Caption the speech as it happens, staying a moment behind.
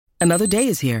Another day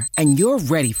is here, and you're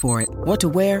ready for it. What to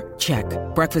wear? Check.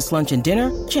 Breakfast, lunch, and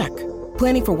dinner? Check.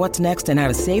 Planning for what's next and how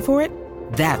to save for it?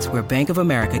 That's where Bank of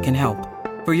America can help.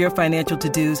 For your financial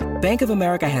to-dos, Bank of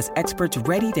America has experts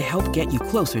ready to help get you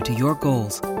closer to your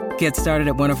goals. Get started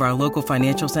at one of our local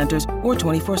financial centers or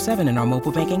 24/7 in our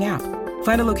mobile banking app.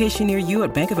 Find a location near you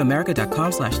at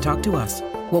bankofamerica.com/talktous.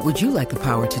 What would you like the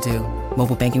power to do?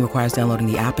 Mobile banking requires downloading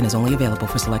the app and is only available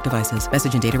for select devices.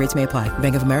 Message and data rates may apply.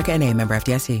 Bank of America N.A., member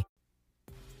FDIC.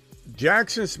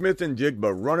 Jaxon Smith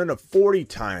Njigba running a 40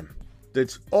 time.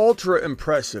 That's ultra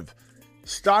impressive.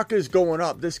 Stock is going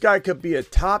up. This guy could be a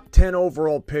top 10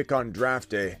 overall pick on draft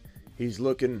day. He's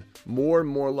looking more and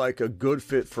more like a good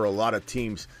fit for a lot of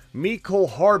teams. Mecole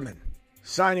Hardman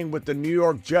signing with the New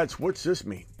York Jets. What's this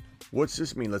mean?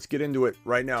 Let's get into it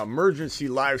right now. Emergency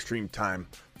live stream time.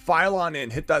 File on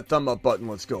in. Hit that thumb up button.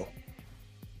 Let's go.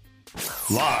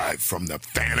 Live from the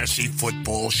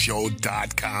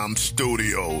FantasyFootballShow.com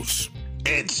studios.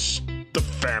 It's the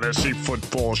Fantasy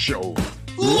Football Show.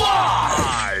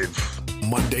 Live!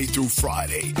 Monday through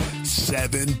Friday,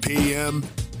 7 p.m.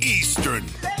 Eastern.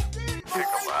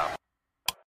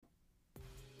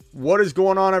 What is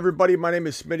going on, everybody? My name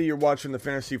is Smitty. You're watching the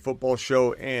Fantasy Football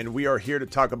Show, and we are here to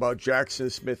talk about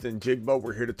Jaxon Smith Njigba.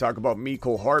 We're here to talk about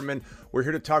Mecole Hardman. We're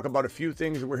here to talk about a few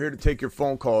things, and we're here to take your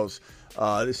phone calls.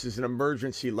 This is an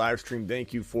emergency live stream.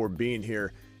 Thank you for being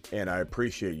here, and I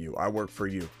appreciate you. I work for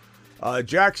you.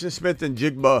 Jaxon Smith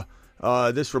Njigba,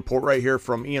 this report right here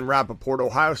from Ian Rappaport,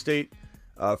 Ohio State.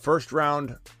 First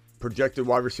round projected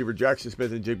wide receiver Jaxon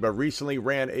Smith Njigba recently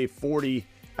ran a 40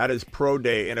 at his pro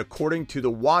day, and according to the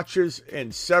watches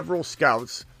and several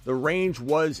scouts, the range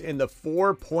was in the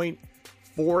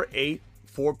 4.48,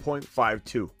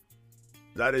 4.52.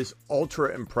 That is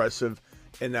ultra impressive,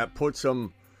 and that puts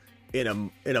him in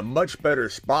a much better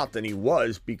spot than he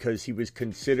was, because he was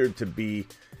considered to be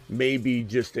maybe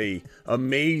just a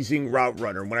amazing route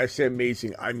runner. When I say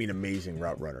amazing, I mean amazing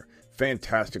route runner.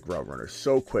 Fantastic route runner.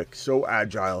 So quick, so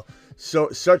agile,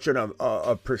 such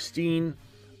a pristine,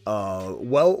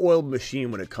 well-oiled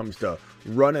machine when it comes to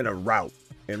running a route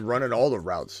and running all the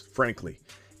routes, frankly.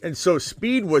 And so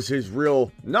speed was his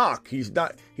real knock. He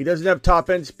doesn't have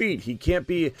top-end speed. He can't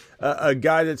be a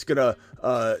guy that's going to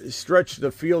stretch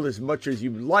the field as much as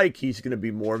you like. He's going to be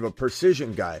more of a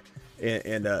precision guy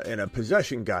and a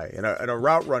possession guy and a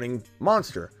route-running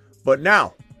monster. But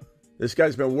now, this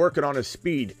guy's been working on his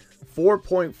speed.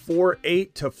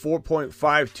 4.48 to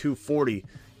 4.52 40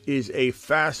 is a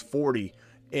fast 40.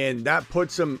 And that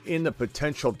puts him in the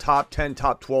potential top 10,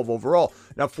 top 12 overall.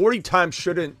 Now, 40 times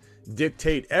shouldn't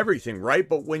dictate everything, right?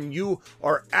 But when you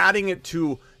are adding it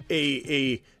to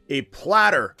a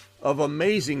platter of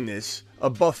amazingness, a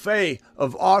buffet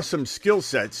of awesome skill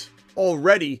sets,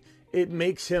 already it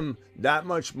makes him that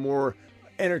much more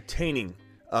entertaining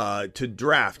to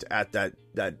draft at that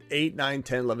 8, 9,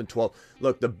 10, 11, 12.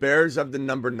 Look, the Bears have the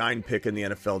number 9 pick in the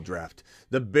NFL draft.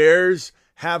 The Bears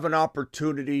have an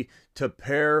opportunity to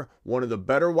pair one of the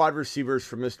better wide receivers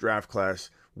from this draft class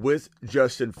with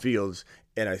Justin Fields,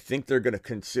 and I think they're going to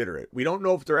consider it. We don't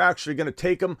know if they're actually going to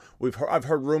take him. I've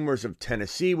heard rumors of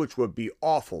Tennessee, which would be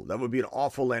awful. That would be an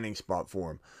awful landing spot for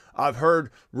him. I've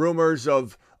heard rumors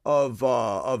of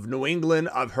New England.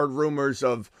 I've heard rumors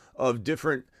of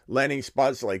different landing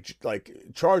spots like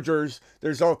Chargers.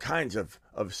 There's all kinds of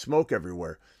smoke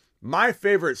everywhere. My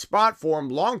favorite spot for him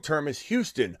long-term is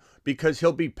Houston, because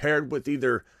he'll be paired with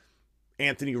either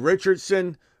Anthony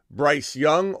Richardson, Bryce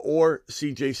Young, or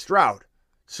C.J. Stroud.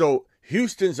 So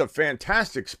Houston's a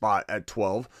fantastic spot at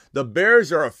 12. The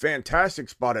Bears are a fantastic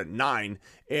spot at 9.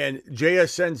 And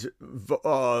JSN's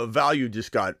value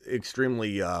just got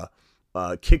extremely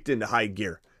kicked into high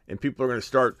gear. And people are going to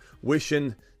start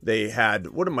wishing they had...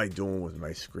 What am I doing with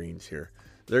my screens here?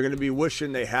 They're going to be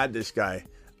wishing they had this guy,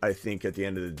 I think, at the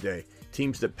end of the day.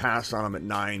 Teams that pass on him at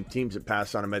 9, teams that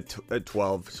pass on him at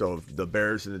 12. So if the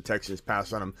Bears and the Texans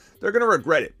pass on him, they're going to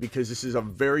regret it, because this is a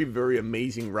very, very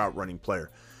amazing route running player.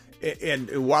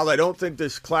 And while I don't think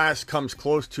this class comes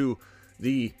close to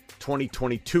the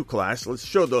 2022 class, let's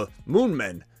show the Moon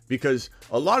Men, because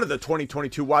a lot of the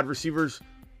 2022 wide receivers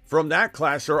from that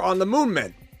class are on the Moon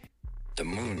Men. The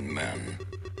Moon Men,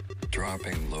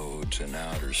 dropping loads in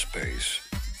outer space.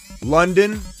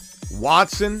 London,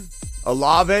 Watson,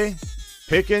 Olave,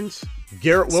 Pickens,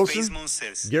 Garrett Wilson.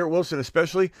 Garrett Wilson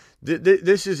especially.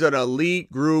 This is an elite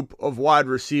group of wide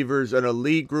receivers, and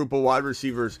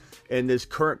this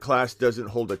current class doesn't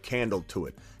hold a candle to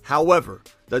it. However,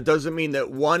 that doesn't mean that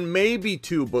one, maybe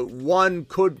two, but one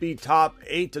could be top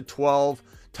 8 to 12,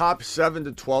 top 7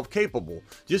 to 12 capable.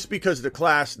 Just because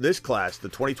this class, the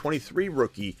 2023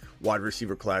 rookie wide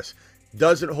receiver class,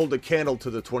 doesn't hold a candle to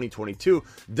the 2022,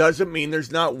 doesn't mean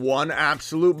there's not one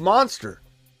absolute monster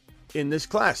in this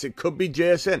class. It could be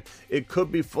JSN. It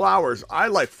could be Flowers. I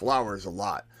like Flowers a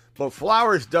lot. But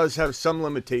Flowers does have some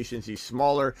limitations. He's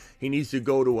smaller. He needs to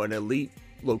go to an elite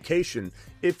location.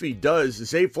 If he does,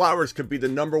 Zay Flowers could be the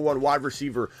number one wide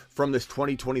receiver from this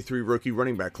 2023 rookie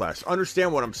running back class.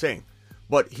 Understand what I'm saying.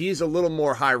 But he's a little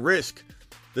more high risk.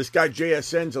 This guy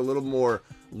JSN's a little more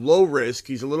low risk.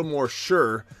 He's a little more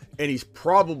sure. And he's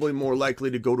probably more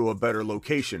likely to go to a better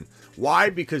location. Why?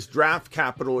 Because draft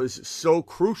capital is so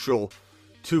crucial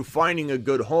to finding a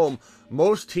good home.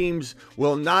 Most teams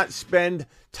will not spend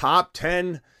top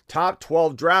 10, top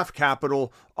 12 draft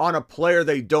capital on a player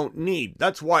they don't need.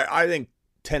 That's why I think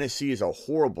Tennessee is a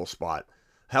horrible spot.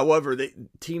 However,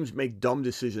 teams make dumb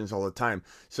decisions all the time.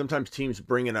 Sometimes teams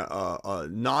bring in a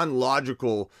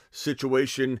non-logical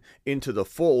situation into the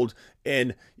fold,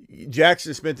 and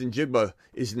Jaxon Smith Njigba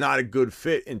is not a good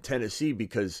fit in Tennessee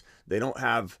because they don't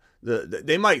have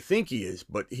they might think he is,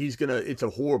 but it's a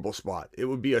horrible spot. It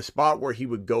would be a spot where he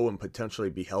would go and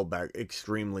potentially be held back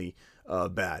extremely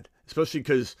bad. Especially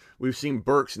because we've seen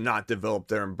Burks not develop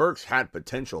there, and Burks had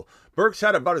potential. Burks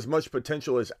had about as much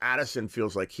potential as Addison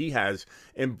feels like he has,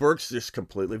 and Burks just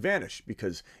completely vanished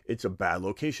because it's a bad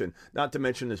location. Not to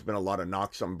mention there's been a lot of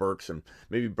knocks on Burks, and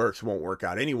maybe Burks won't work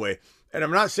out anyway. And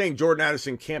I'm not saying Jordan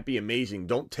Addison can't be amazing.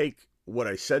 Don't take what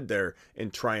I said there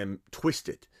and try and twist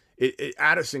it.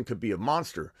 Addison could be a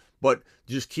monster, but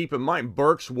just keep in mind,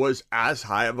 Burks was as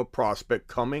high of a prospect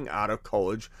coming out of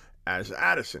college as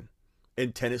Addison.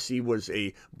 And Tennessee was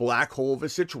a black hole of a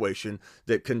situation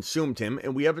that consumed him,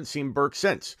 and we haven't seen Burke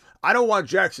since. I don't want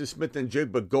Jaxon Smith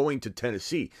Njigba going to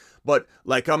Tennessee, but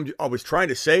like I was trying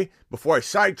to say before I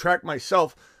sidetrack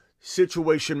myself,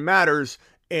 situation matters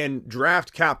and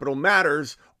draft capital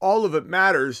matters. All of it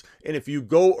matters, and if you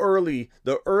go early,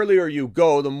 the earlier you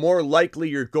go, the more likely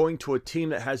you're going to a team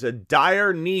that has a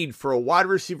dire need for a wide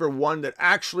receiver one that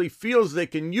actually feels they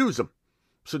can use him.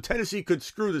 So Tennessee could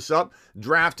screw this up,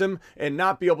 draft him, and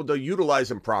not be able to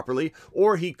utilize him properly.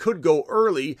 Or he could go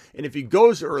early, and if he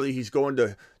goes early, he's going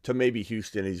to maybe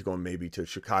Houston, he's going maybe to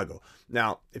Chicago.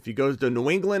 Now, if he goes to New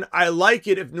England, I like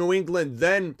it if New England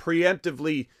then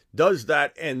preemptively does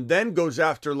that and then goes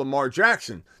after Lamar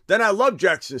Jackson. Then I love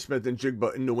Jaxon Smith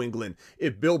Njigba in New England.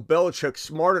 If Bill Belichick's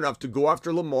smart enough to go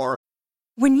after Lamar.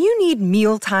 When you need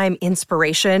mealtime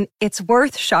inspiration, it's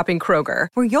worth shopping Kroger,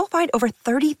 where you'll find over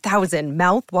 30,000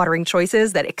 mouth-watering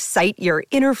choices that excite your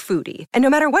inner foodie. And no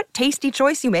matter what tasty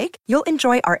choice you make, you'll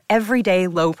enjoy our everyday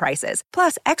low prices,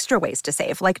 plus extra ways to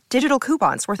save, like digital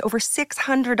coupons worth over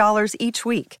 $600 each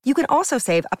week. You can also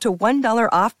save up to $1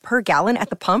 off per gallon at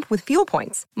the pump with fuel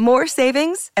points. More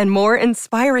savings and more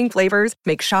inspiring flavors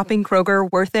make shopping Kroger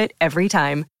worth it every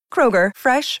time. Kroger,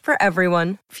 fresh for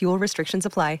everyone. Fuel restrictions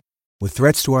apply. With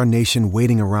threats to our nation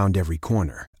waiting around every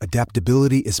corner,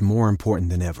 adaptability is more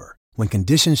important than ever. When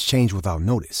conditions change without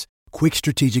notice, quick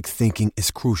strategic thinking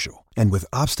is crucial. And with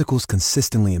obstacles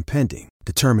consistently impending,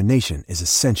 determination is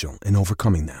essential in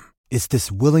overcoming them. It's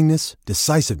this willingness,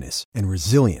 decisiveness, and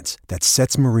resilience that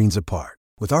sets Marines apart.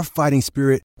 With our fighting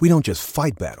spirit, we don't just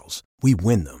fight battles, we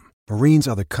win them. Marines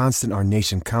are the constant our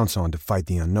nation counts on to fight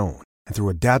the unknown. And through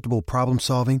adaptable problem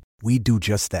solving, we do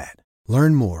just that.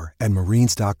 Learn more at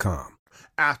marines.com.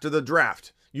 After the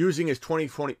draft, using his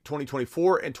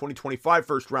 2024 and 2025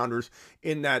 first rounders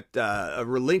in that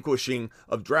relinquishing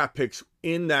of draft picks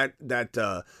in that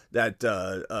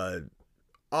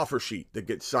offer sheet that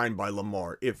gets signed by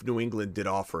Lamar if New England did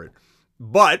offer it.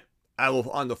 But I will,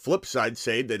 on the flip side,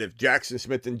 say that if Jaxon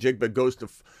Smith Njigba goes to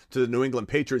the New England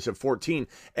Patriots at 14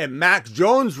 and Mac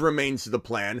Jones remains the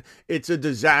plan, it's a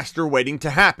disaster waiting to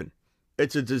happen.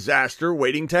 It's a disaster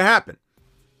waiting to happen.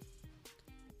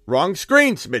 Wrong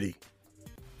screen, Smitty.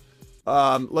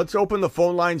 Let's open the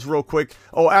phone lines real quick.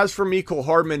 Oh, as for Mecole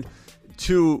Hardman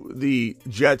to the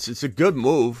Jets, it's a good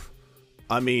move.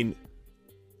 I mean,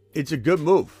 it's a good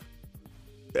move.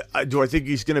 Do I think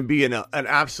he's going to be an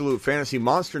absolute fantasy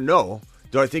monster? No.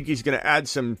 Do I think he's going to add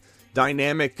some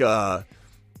dynamic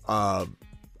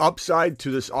upside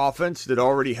to this offense that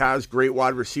already has great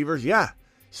wide receivers? Yeah.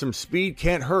 Some speed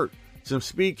can't hurt.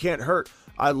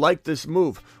 I like this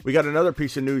move. We got another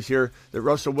piece of news here that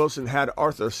Russell Wilson had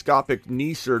arthroscopic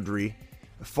knee surgery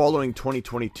following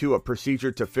 2022, a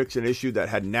procedure to fix an issue that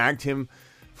had nagged him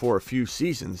for a few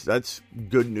seasons. That's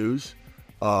good news.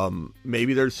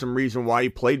 Maybe there's some reason why he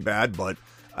played bad, but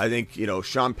I think,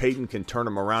 Sean Payton can turn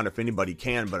him around if anybody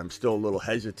can, but I'm still a little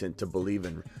hesitant to believe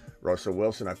in Russell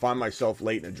Wilson. I find myself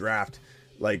late in a draft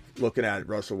like looking at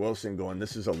Russell Wilson going,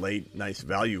 this is a late, nice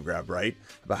value grab, right?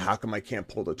 But how come I can't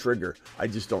pull the trigger? I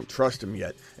just don't trust him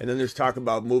yet. And then there's talk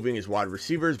about moving his wide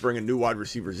receivers, bringing new wide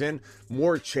receivers in,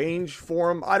 more change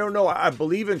for him. I don't know. I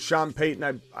believe in Sean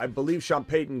Payton. I believe Sean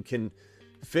Payton can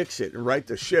fix it and right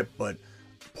the ship, but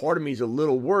part of me is a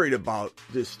little worried about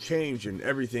this change and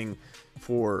everything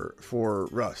for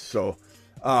Russ. So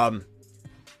I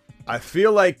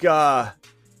feel like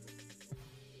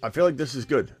this is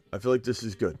good.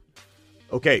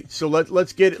 Okay, so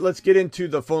let's get into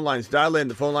the phone lines. Dial in.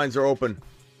 The phone lines are open.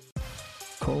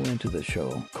 Call into the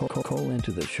show. Call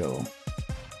into the show.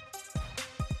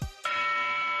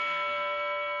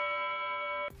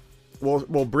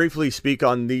 We'll briefly speak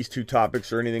on these two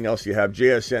topics or anything else you have.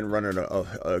 JSN running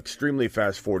a extremely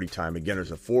fast 40 time. Again,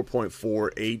 there's a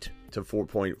 4.48 to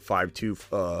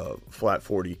 4.52 flat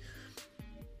 40.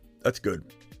 That's good.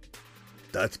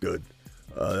 That's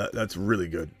really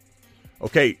good.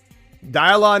 Okay,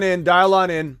 dial on in.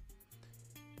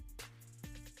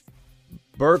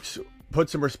 Burks,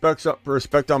 put some respect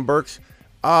on Burks.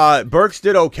 Burks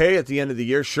did okay at the end of the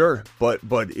year, sure,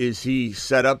 but is he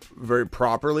set up very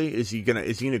properly? Is he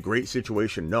in a great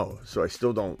situation? No. So I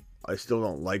still don't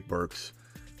like Burks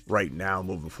right now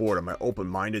moving forward. Am I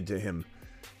open-minded to him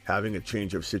having a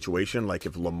change of situation? Like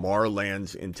if Lamar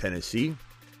lands in Tennessee,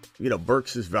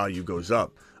 Burks' value goes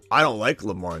up. I don't like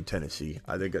Lamar in Tennessee.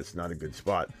 I think that's not a good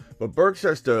spot. But Burks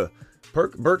has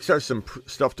some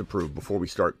stuff to prove before we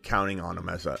start counting on him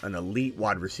as an elite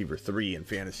wide receiver 3 in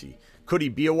fantasy. Could he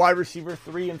be a wide receiver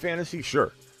 3 in fantasy?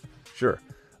 Sure.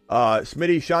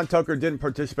 Smitty, Sean Tucker didn't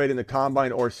participate in the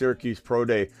Combine or Syracuse Pro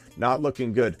Day. Not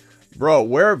looking good. Bro,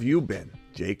 where have you been,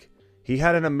 Jake? He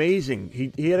had an amazing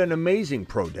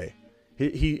Pro Day.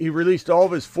 He released all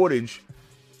of his footage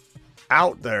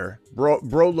out there.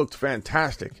 Bro looked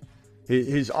fantastic.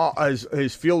 His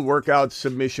field workout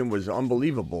submission was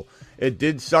unbelievable. It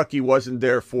did suck he wasn't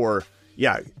there for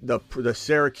the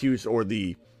Syracuse or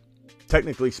the,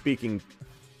 technically speaking,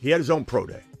 he had his own pro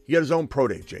day.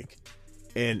 Jake.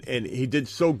 And he did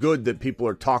so good that people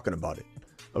are talking about it.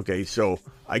 Okay, so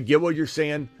I get what you're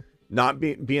saying. Not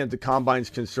being at the Combine's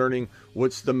concerning.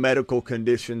 What's the medical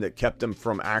condition that kept him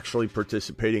from actually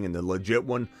participating in the legit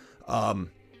one?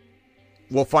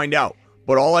 We'll find out.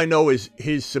 But all I know is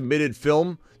his submitted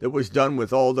film that was done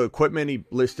with all the equipment. He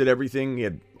listed everything. He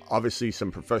had obviously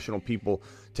some professional people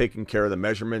taking care of the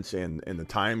measurements and the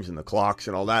times and the clocks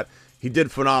and all that. He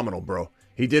did phenomenal, bro.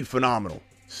 He did phenomenal.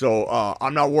 So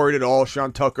I'm not worried at all.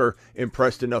 Sean Tucker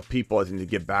impressed enough people, I think, to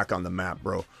get back on the map,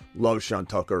 bro. Love Sean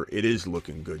Tucker. It is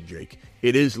looking good, Jake.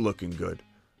 It is looking good.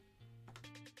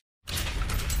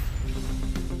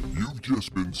 You've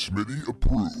just been Smitty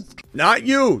approved. Not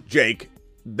you, Jake.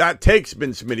 That take's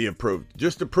been Smitty approved.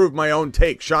 Just approved my own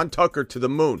take. Sean Tucker to the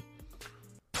moon.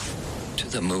 To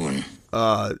the moon.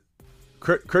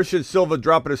 Christian Silva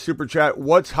dropping a super chat.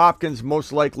 What's Hopkins'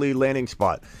 most likely landing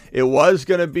spot? It was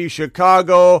going to be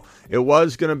Chicago. It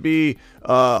was going to be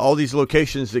all these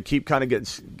locations that keep kind of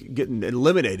getting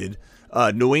eliminated.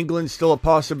 New England's still a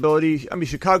possibility. I mean,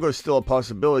 Chicago's still a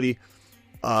possibility.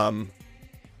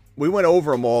 We went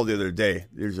over them all the other day.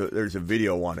 There's a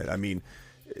video on it. I mean,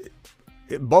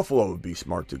 Buffalo would be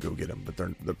smart to go get him, but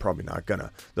they're probably not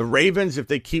gonna. The Ravens, if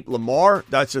they keep Lamar,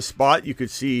 that's a spot you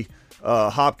could see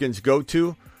Hopkins go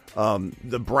to.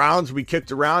 The Browns we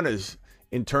kicked around as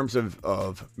in terms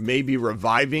of maybe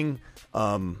reviving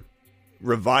the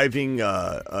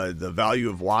value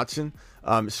of Watson.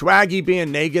 Swaggy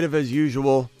being negative as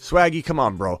usual. Swaggy, come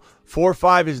on, bro.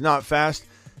 4.5 is not fast.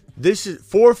 This is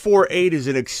 4.48 is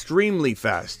an extremely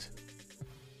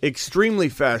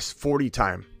fast 40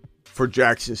 time for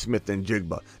Jaxon Smith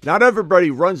Njigba. Not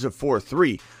everybody runs a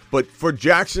 4.3, but for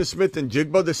Jaxon Smith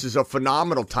Njigba, this is a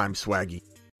phenomenal time, Swaggy.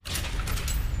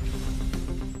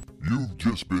 You've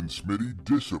just been Smitty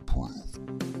disapproved.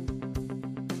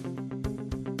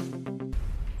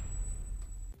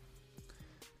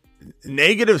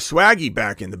 Negative Swaggy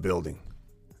back in the building.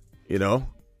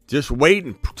 Just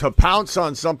waiting to pounce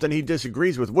on something he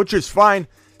disagrees with, which is fine.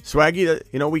 Swaggy,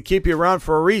 we keep you around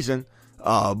for a reason.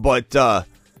 But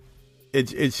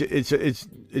it's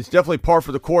definitely par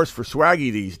for the course for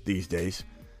Swaggy these days.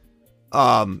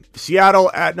 Seattle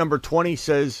at number 20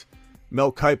 says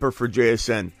Mel Kiper for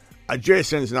JSN.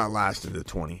 JSN's not lasting to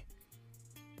 20.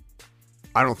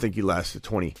 I don't think he lasts to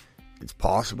 20. It's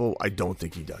possible. I don't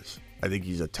think he does. I think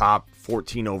he's a top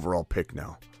 14 overall pick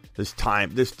now. This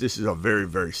is a very,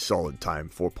 very solid time,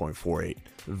 4.48.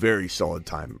 Very solid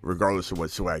time, regardless of what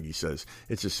Swaggy says.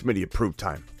 It's a Smitty approved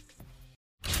time.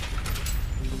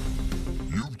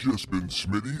 You've just been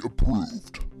Smitty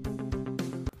approved.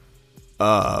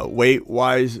 Wait,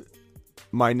 why is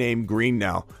my name green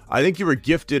now? I think you were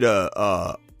gifted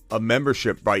a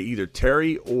membership by either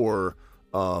Terry or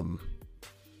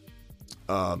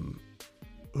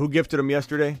who gifted him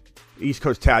yesterday? East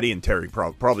Coast Taddy and Terry,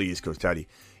 probably East Coast Taddy.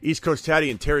 East Coast Taddy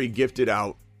and Terry gifted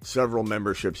out several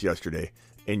memberships yesterday,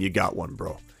 and you got one,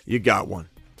 bro. You got one.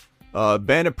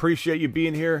 Ben, appreciate you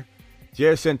being here.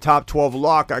 JSN top 12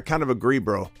 lock. I kind of agree,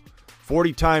 bro.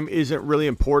 40 time isn't really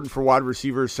important for wide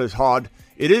receivers, says Hod.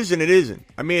 It is and it isn't.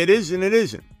 I mean, it is and it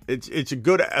isn't. It's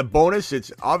a bonus.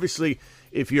 It's obviously,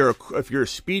 if you're a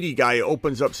speedy guy, it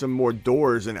opens up some more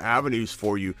doors and avenues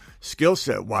for you skill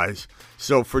set wise.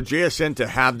 So for JSN to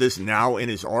have this now in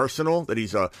his arsenal, that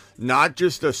he's not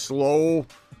just a slow,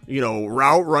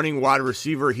 route running wide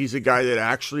receiver. He's a guy that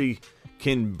actually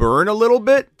can burn a little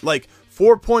bit. Like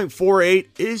 4.48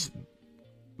 is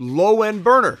low end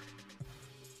burner.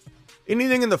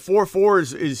 Anything in the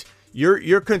 4.4 is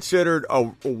you're considered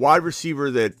a wide receiver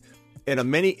that in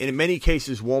many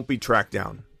cases won't be tracked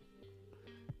down.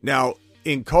 Now,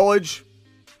 in college,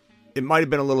 it might have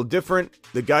been a little different.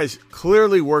 The guy's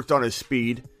clearly worked on his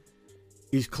speed.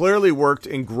 He's clearly worked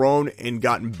and grown and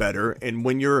gotten better. And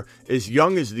when you're as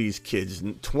young as these kids,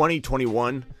 20,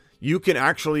 21, you can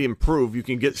actually improve. You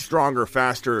can get stronger,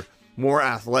 faster, more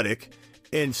athletic.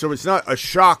 And so it's not a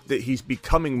shock that he's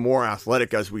becoming more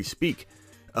athletic as we speak.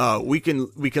 We can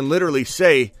literally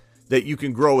say that you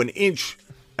can grow an inch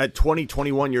at 20,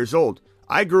 21 years old.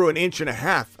 I grew an inch and a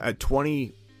half at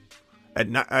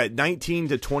 19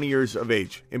 to 20 years of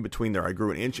age. In between there, I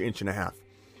grew an inch and a half.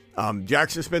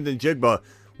 Jaxon Smith Njigba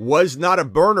was not a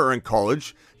burner in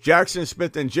college. Jaxon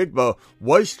Smith Njigba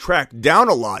was tracked down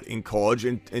a lot in college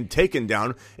and taken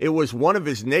down. It was one of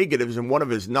his negatives and one of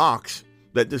his knocks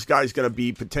that this guy's going to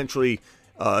be potentially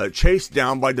chased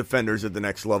down by defenders at the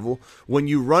next level. When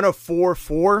you run a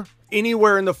 4.4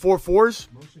 anywhere in the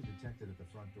 4.4s, motion detected at the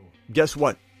front door. Guess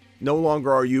what? No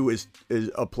longer are you as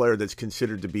a player that's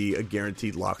considered to be a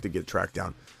guaranteed lock to get tracked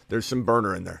down. There's some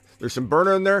burner in there.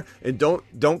 And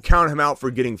don't count him out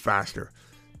for getting faster.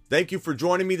 Thank you for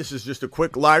joining me. This is just a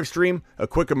quick live stream, a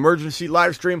quick emergency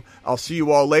live stream. I'll see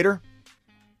you all later.